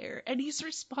wildfire, and he's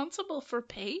responsible for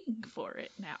paying for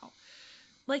it now.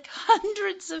 Like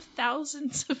hundreds of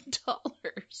thousands of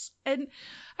dollars. And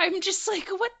I'm just like,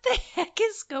 what the heck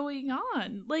is going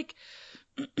on? Like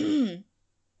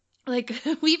like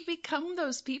we've become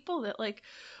those people that like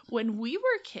when we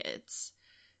were kids,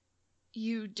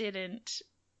 you didn't,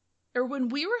 or when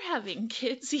we were having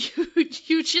kids,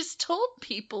 you just told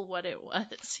people what it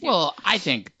was. Well, I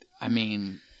think, I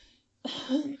mean,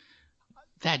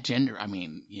 that gender, I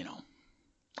mean, you know,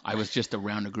 I was just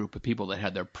around a group of people that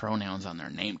had their pronouns on their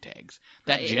name tags.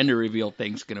 That gender reveal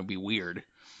thing's going to be weird.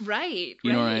 Right.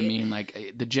 You know what I mean?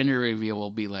 Like, the gender reveal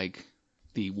will be like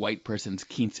the white person's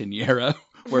quinceañera,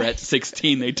 where at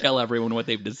 16 they tell everyone what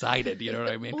they've decided. You know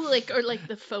what I mean? Well, or like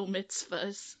the faux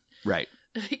mitzvahs. Right.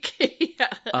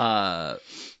 Yeah.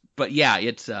 But yeah,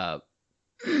 it's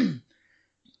you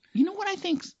know what I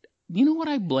think? You know what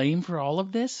I blame for all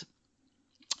of this?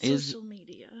 Social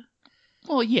media.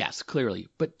 Well, yes, clearly.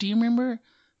 But do you remember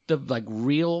the like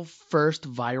real first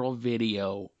viral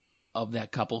video of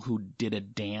that couple who did a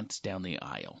dance down the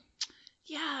aisle?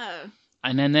 Yeah.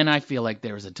 And then I feel like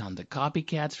there was a ton of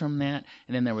copycats from that,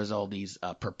 and then there was all these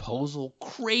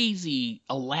crazy,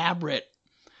 elaborate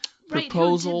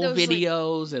proposal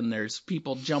videos, and there's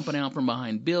people jumping out from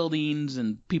behind buildings,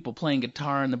 and people playing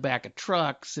guitar in the back of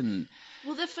trucks, and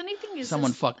well, the funny thing is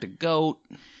someone fucked a goat.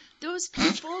 Those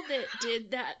people that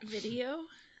did that video,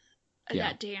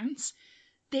 that dance,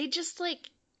 they just like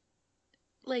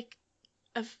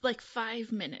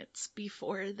 5 minutes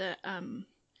before the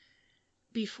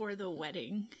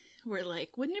wedding were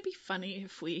like, wouldn't it be funny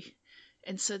if we,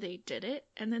 and so they did it,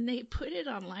 and then they put it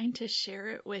online to share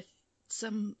it with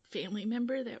some family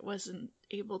member that wasn't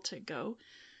able to go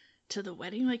to the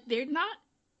wedding. Like they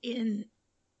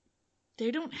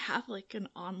don't have like an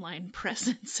online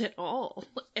presence at all.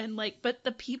 And like, but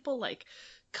the people like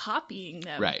copying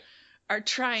them are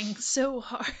trying so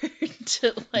hard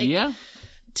to like,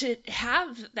 to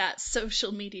have that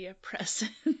social media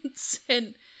presence.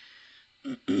 And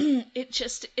it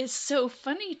just is so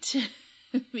funny to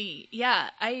me. Yeah.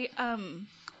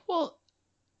 Well,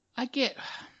 I get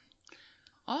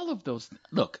all of those.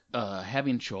 Look,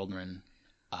 having children,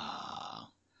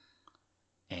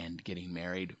 and getting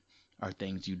married are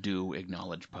things you do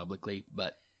acknowledge publicly,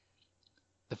 but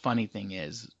the funny thing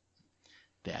is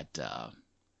that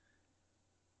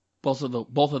both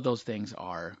of those things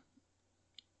are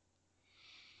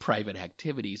private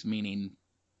activities, meaning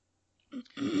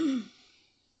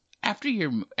after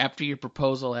your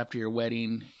proposal, after your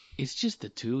wedding, it's just the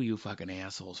two of you fucking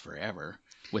assholes forever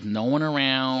with no one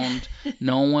around,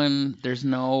 no one. There's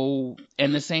no,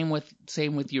 and the same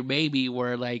with your baby,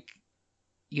 where like,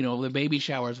 you know, the baby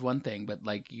shower is one thing, but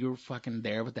like you're fucking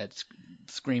there with that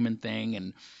screaming thing,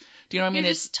 and do you know what I mean?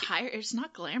 You're just tired. It's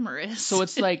not glamorous. So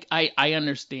it's like I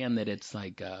understand that it's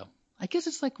like I guess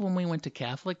it's like when we went to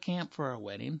Catholic camp for our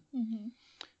wedding. Mm-hmm.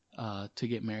 To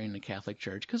get married in the Catholic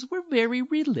Church because we're very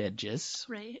religious.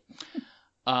 Right.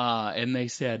 And they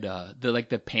said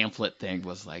the pamphlet thing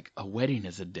was like, a wedding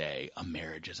is a day, a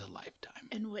marriage is a lifetime.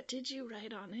 And what did you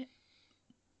write on it?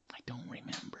 I don't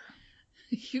remember.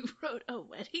 You wrote, a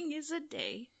wedding is a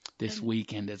day. This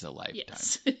weekend is a lifetime.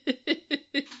 Yes.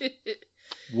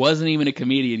 Wasn't even a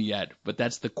comedian yet, but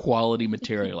that's the quality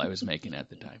material I was making at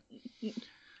the time.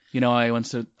 You know, I went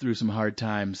through some hard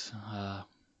times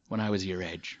when I was your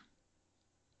age.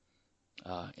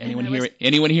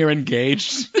 Anyone here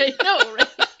engaged? I know, right?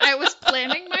 I was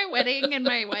planning my wedding, and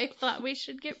my wife thought we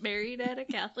should get married at a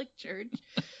Catholic church,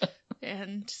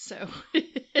 and so.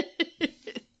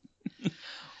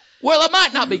 Well, it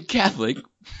might not be Catholic.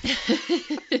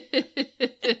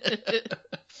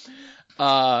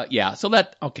 Yeah. So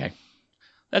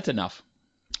that's enough.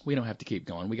 We don't have to keep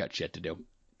going. We got shit to do.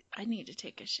 I need to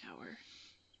take a shower.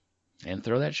 And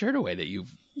throw that shirt away that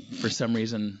you've, for some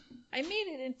reason. I made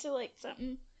it into like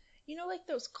something, you know, like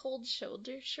those cold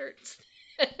shoulder shirts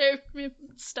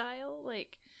style.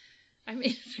 Like, I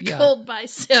made a cold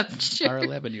bicep shirt. Our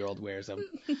 11-year-old wears them.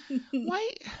 Why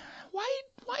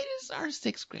does our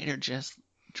 6th grader just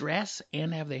dress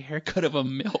and have the haircut of a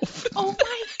MILF? Oh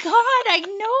my God, I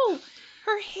know.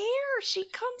 Her hair, she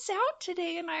comes out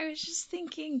today, and I was just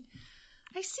thinking,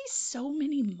 I see so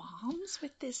many moms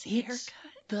with this haircut.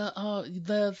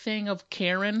 The thing of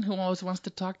Karen who always wants to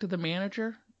talk to the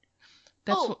manager.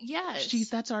 Yes.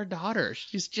 That's our daughter.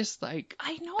 She's just like,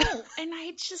 I know, and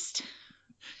I just.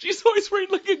 She's always wearing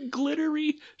like a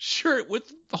glittery shirt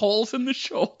with holes in the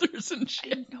shoulders and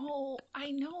shit.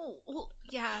 I know. Well,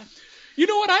 yeah. You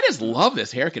know what? I just love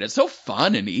this haircut. It's so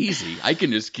fun and easy. I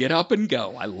can just get up and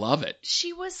go. I love it.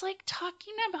 She was like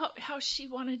talking about how she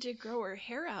wanted to grow her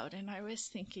hair out, and I was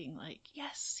thinking like,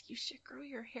 yes, you should grow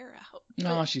your hair out.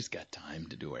 No, she's got time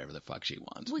to do whatever the fuck she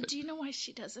wants. Well, do you know why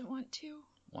she doesn't want to?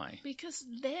 Why? Because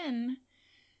then,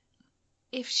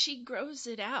 if she grows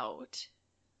it out,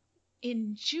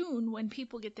 in June when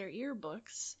people get their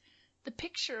yearbooks, the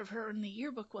picture of her in the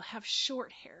yearbook will have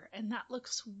short hair, and that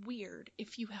looks weird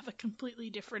if you have a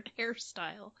completely different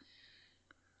hairstyle.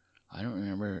 I don't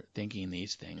remember thinking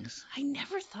these things. I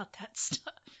never thought that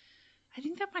stuff. I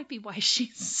think that might be why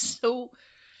she's so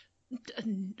a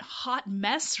hot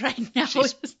mess right now.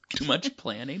 She's too much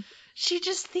planning. She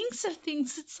just thinks of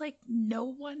things. It's like no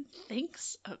one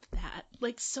thinks of that.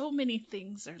 Like so many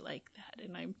things are like that,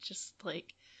 and I'm just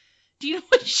like, do you know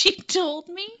what she told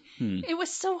me? It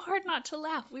was so hard not to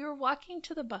laugh. We were walking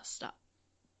to the bus stop.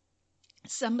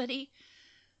 Somebody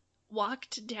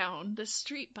walked down the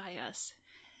street by us,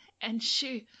 and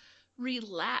she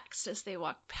relaxed as they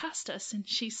walked past us, and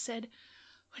she said,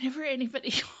 whenever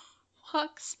anybody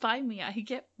walks by me, I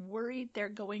get worried they're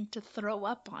going to throw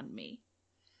up on me.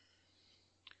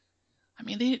 I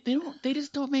mean, they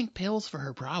just don't make pills for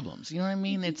her problems. You know what I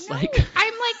mean? It's no, like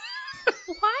I'm like,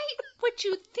 why would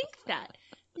you think that?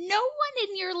 No one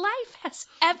in your life has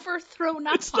ever thrown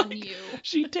up on you.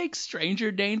 She takes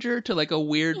stranger danger to like a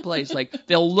weird place. Like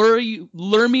they'll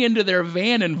lure me into their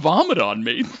van and vomit on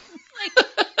me. Like,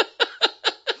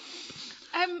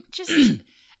 I'm just, and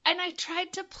I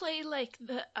tried to play like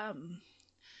the,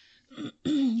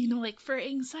 you know, like for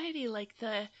anxiety, like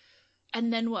the,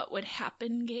 and then what would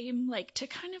happen game, like to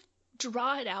kind of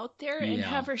draw it out there and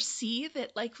have her see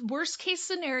that, like, worst case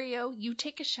scenario, you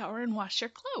take a shower and wash your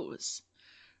clothes,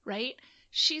 right?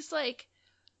 She's like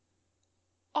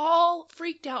all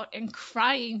freaked out and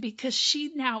crying because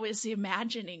she now is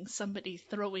imagining somebody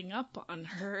throwing up on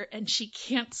her, and she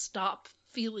can't stop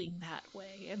feeling that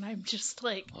way. And I'm just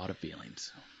like, a lot of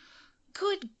feelings.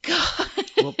 Good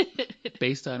God. Well,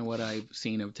 based on what I've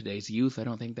seen of today's youth, I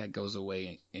don't think that goes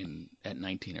away at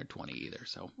 19 or 20 either.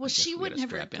 So well, she would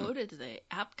never go to the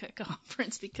APCA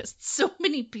conference because so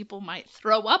many people might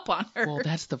throw up on her. Well,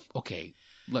 that's okay.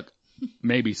 Look,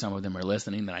 maybe some of them are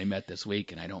listening that I met this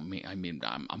week, and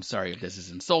I'm sorry if this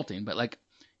is insulting, but like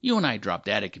you and I dropped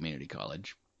out of community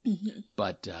college,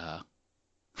 but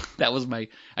that was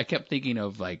I kept thinking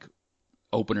of like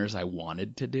openers I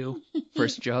wanted to do,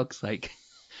 first jokes, like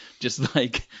just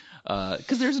like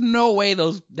because there's no way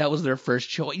that was their first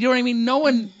choice. You know what I mean? No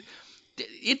one.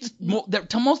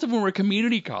 Most of them were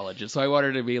community colleges, so I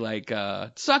wanted to be like,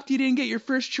 sucked you didn't get your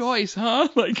first choice, huh?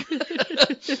 Like,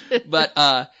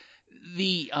 but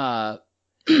the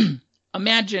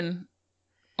imagine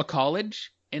a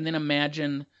college, and then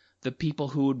imagine the people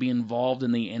who would be involved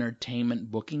in the entertainment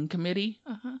booking committee.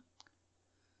 Uh-huh.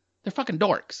 They're fucking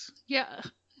dorks. Yeah.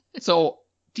 So,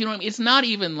 do you know what I mean? It's not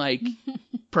even like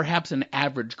perhaps an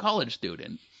average college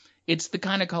student. It's the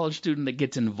kind of college student that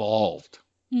gets involved.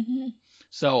 Mm-hmm.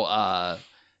 So,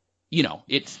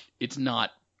 it's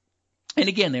not. And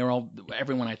again,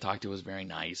 everyone I talked to was very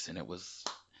nice, and it was,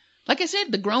 like I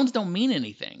said, the groans don't mean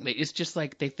anything. It's just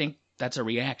like they think that's a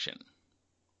reaction.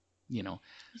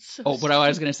 So What I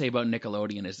was going to say about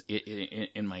Nickelodeon is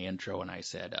in my intro, and I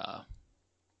said,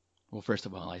 well, first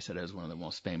of all, I said I was one of the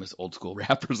most famous old school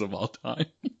rappers of all time.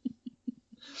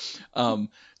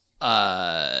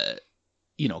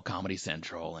 Comedy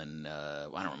Central, and I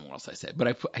don't remember what else I said,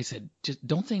 but I said, just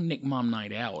don't say Nick Mom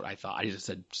Night Out. I just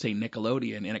said, say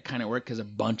Nickelodeon, and it kind of worked because a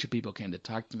bunch of people came to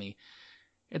talk to me,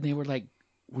 and they were like,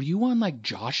 were you on like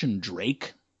Josh and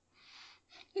Drake?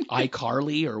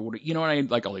 iCarly, or what? You know what I mean?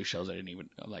 Like all these shows I didn't even,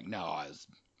 I'm like, no, I was.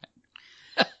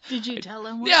 Did you tell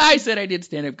them? Yeah, I said I did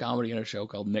stand-up comedy on a show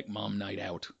called Nick Mom Night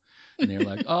Out. And they're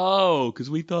like, oh, because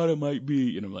we thought it might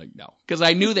be. And I'm like, no. Because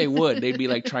I knew they would. They'd be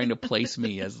like trying to place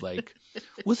me as like,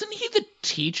 wasn't he the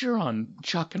teacher on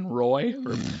Chuck and Roy?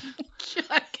 Or,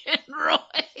 Chuck and Roy.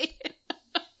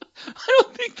 I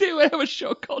don't think they would have a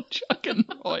show called Chuck and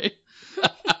Roy.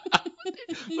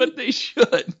 But they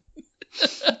should.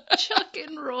 Chuck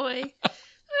and Roy.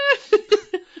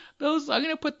 I'm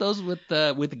gonna put those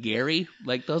with Gary.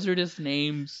 Like those are just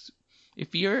names.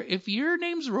 If your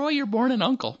name's Roy, you're born an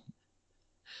uncle.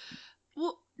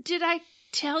 Well, did I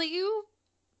tell you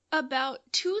about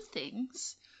two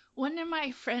things? One of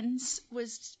my friends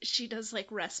she does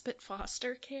like respite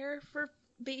foster care for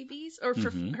babies or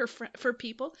for for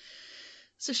people.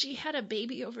 So she had a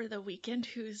baby over the weekend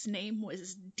whose name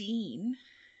was Dean.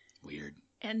 Weird.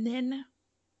 And then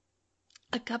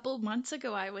a couple months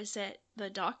ago, I was at the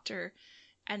doctor,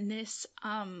 and this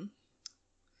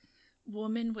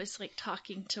woman was like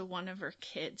talking to one of her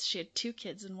kids. She had two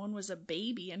kids, and one was a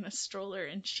baby in a stroller,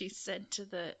 and she said to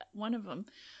one of them,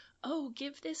 "Oh,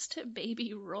 give this to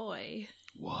baby Roy."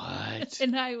 What?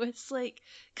 And I was like,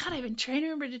 God, I've been trying to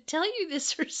remember to tell you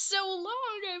this for so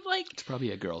long. I'm like, it's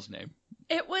probably a girl's name.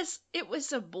 It was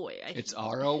a boy. It's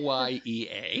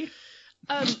Royea.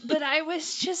 But I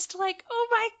was just like, oh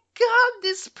my God,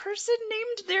 this person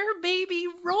named their baby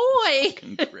Roy.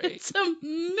 Great. It's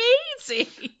amazing.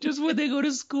 Just when they go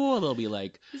to school, they'll be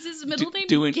like, is his middle name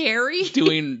Gary?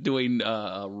 doing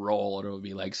a role, and it'll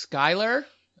be like Skylar,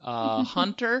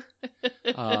 Hunter,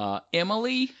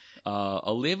 Emily,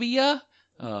 Olivia,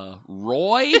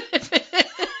 Roy.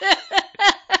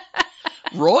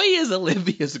 Roy is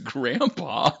Olivia's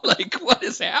grandpa. Like, what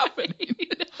is happening?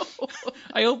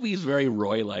 I hope he's very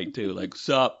Roy-like, too. Like,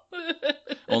 sup?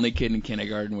 Only kid in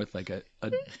kindergarten with, like, a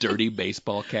dirty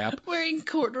baseball cap. Wearing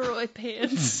corduroy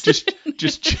pants.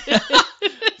 just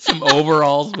some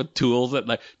overalls with tools that,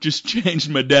 like, just changed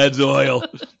my dad's oil.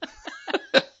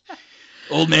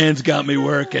 Old man's got me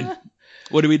working.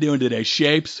 What are we doing today?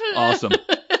 Shapes? Awesome.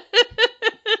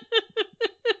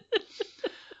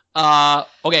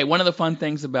 Okay, one of the fun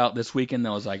things about this weekend,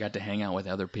 though, is I got to hang out with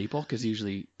other people, because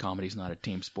usually comedy's not a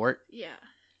team sport. Yeah.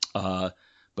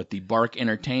 But the Bark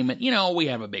Entertainment, we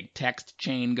have a big text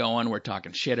chain going. We're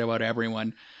talking shit about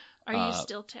everyone. Are you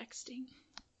still texting?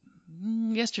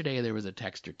 Yesterday there was a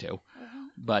text or two. Uh-huh.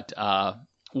 But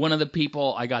one of the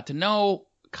people I got to know,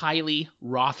 Kylie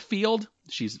Rothfield,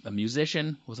 she's a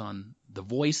musician, was on The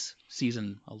Voice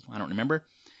season, I don't remember.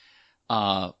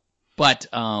 But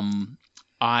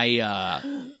I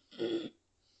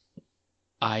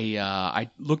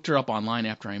looked her up online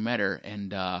after I met her,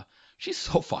 and she's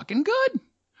so fucking good.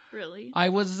 Really? I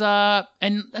was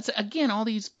and that's again, all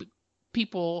these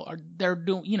people they're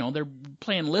doing, they're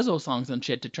playing Lizzo songs and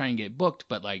shit to try and get booked,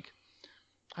 but like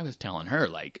I was telling her,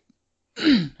 like,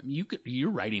 you're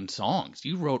writing songs.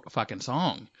 You wrote a fucking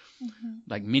song. Mm-hmm.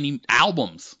 Like mini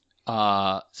albums.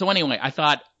 So anyway, I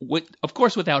thought, of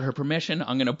course, without her permission,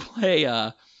 I'm gonna play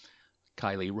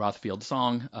Kylie Rothfield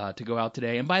song to go out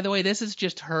today. And by the way, this is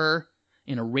just her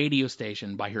in a radio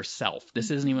station by herself.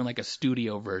 This isn't even like a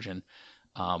studio version.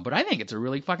 But I think it's a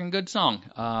really fucking good song.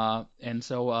 And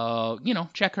so,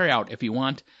 check her out if you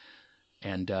want.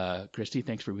 And Christy,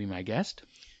 thanks for being my guest.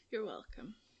 You're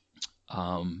welcome.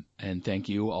 And thank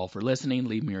you all for listening.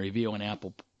 Leave me a review on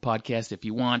Apple Podcast if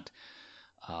you want.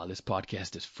 This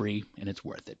podcast is free and it's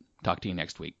worth it. Talk to you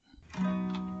next week.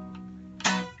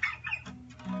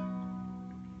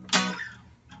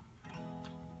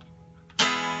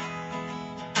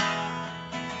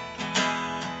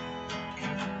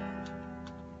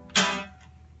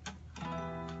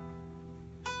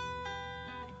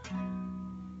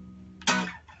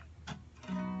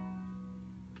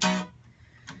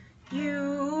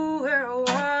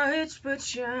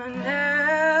 but you're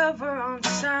never on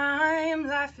time.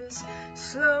 Life is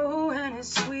slow and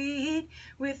it's sweet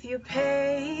with your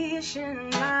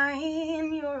patient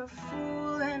mind. You're a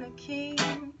fool and a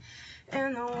king,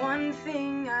 and the one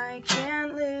thing I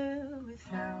can't live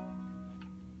without.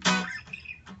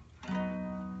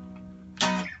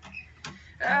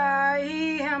 I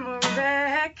am a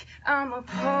wreck, I'm a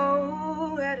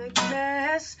poetic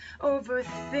mess.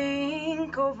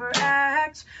 Overthink,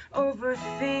 overact, over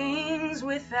things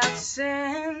without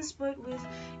sense. But with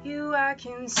you I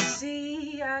can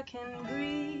see, I can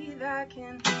breathe, I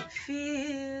can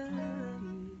feel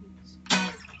ease.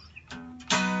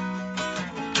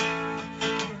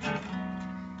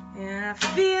 And I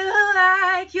feel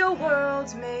like your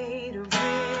world's made of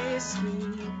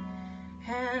whiskey,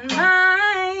 and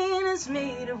mine is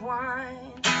made of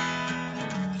wine.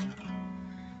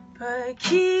 But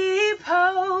keep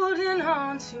holding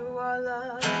on to our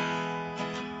love,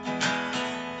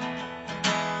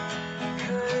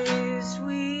 'cause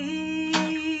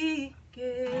we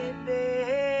get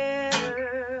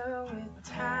better with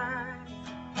time.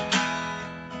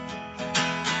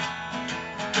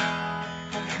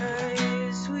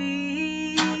 'Cause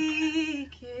we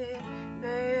get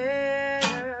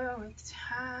better with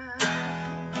time.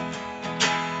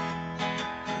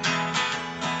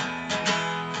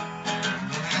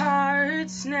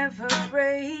 Hearts never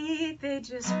break, they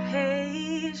just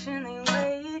patiently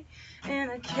wait,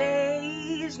 and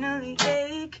occasionally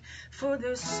ache for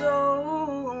their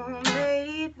soulmate.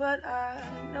 But I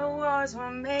know ours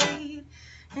were made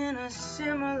in a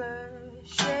similar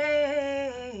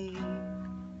shape.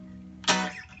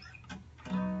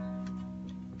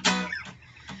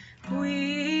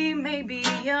 We may be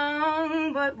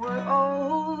young, but we're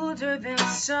older than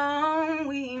some.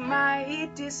 We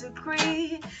might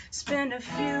disagree, spend a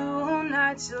few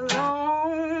nights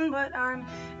alone, but I'm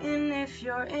in if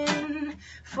you're in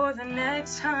for the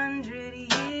next 100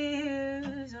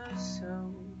 years or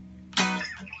so.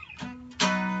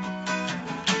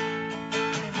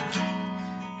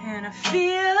 And I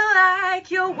feel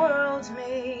like your world's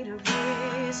made of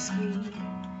whiskey,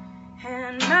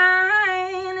 and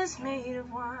mine is made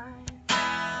of wine.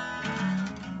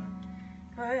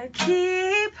 But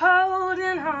keep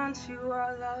holding on to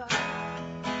our love,